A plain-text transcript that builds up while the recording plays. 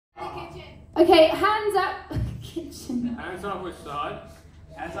Okay, hands up. Kitchen. Hands up which side?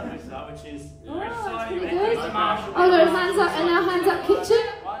 Hands up which side, which is Oh, which side that's you pretty went. good. Marshall. Oh, no, hands up, and now hands up kitchen.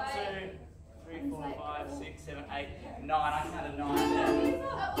 1, 2, 3, 4, 5, 6, 7, 8, 9. I counted 9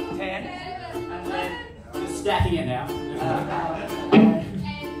 there. 10. And then just stacking it now.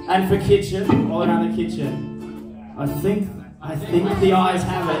 And for kitchen, all around the kitchen, I think the eyes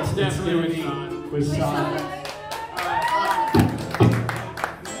have it. It's definitely which side. Which side?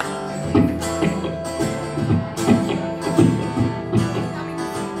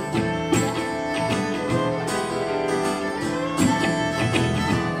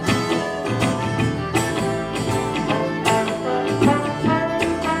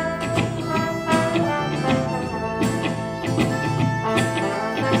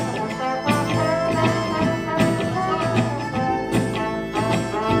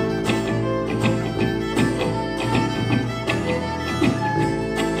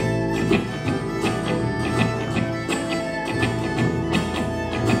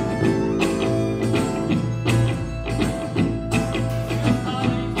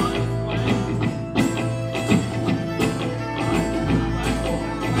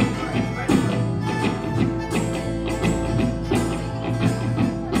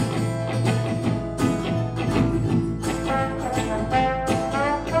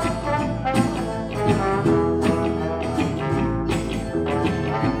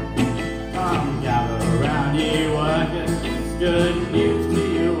 Good news to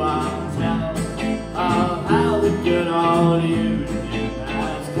you, I'll tell of how the good old union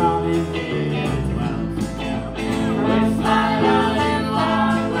has come in here as well. Which side are you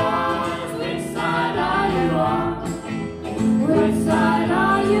on, boys? Which side are you on? Which side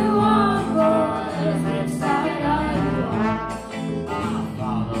are you on, boys? Which side are you on? My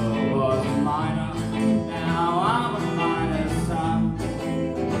father was a miner, now I'm a miner's son,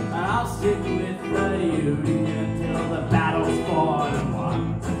 and I'll stick with the union till the battle's fought and won.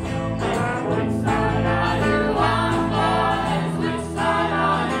 Which side are you on, boys? Which side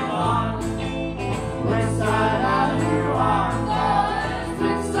are you on? Which side are you on, boys?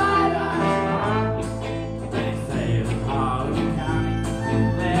 Which side are you on? They say in Harlan County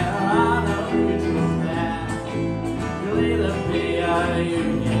there are no neutrals there. You'll either be a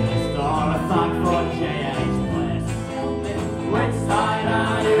unionist or a thug for J.H. West. Which side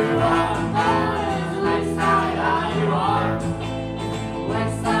are you on, boys? Which side are you on?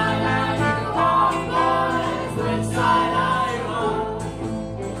 Which side are you on, boys? Which side are you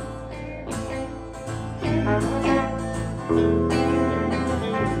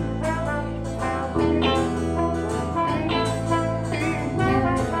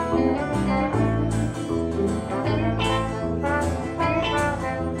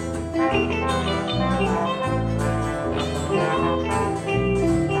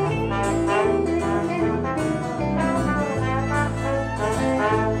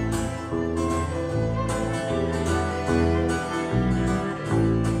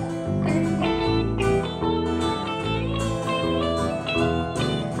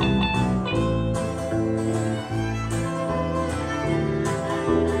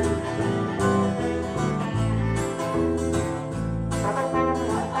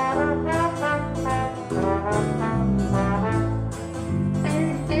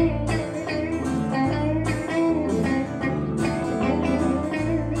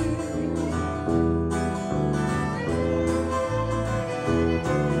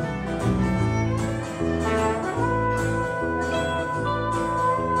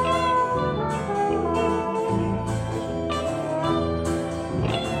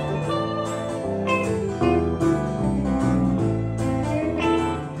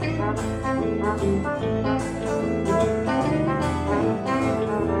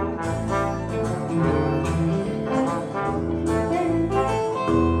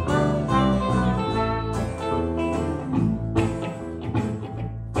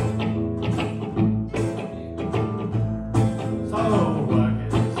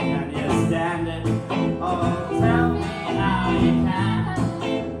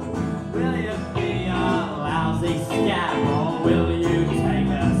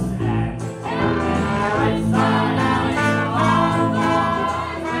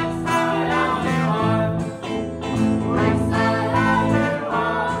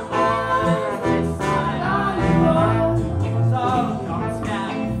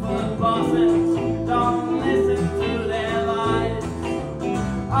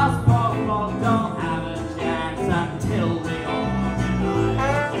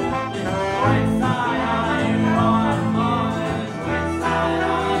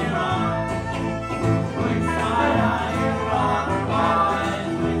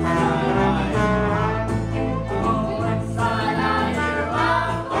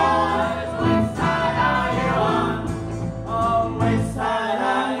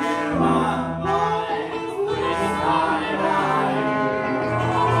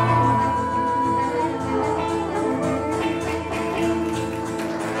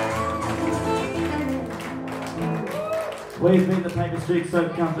We've been the Paper Street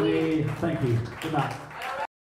Soap Company. Thank you. Good night.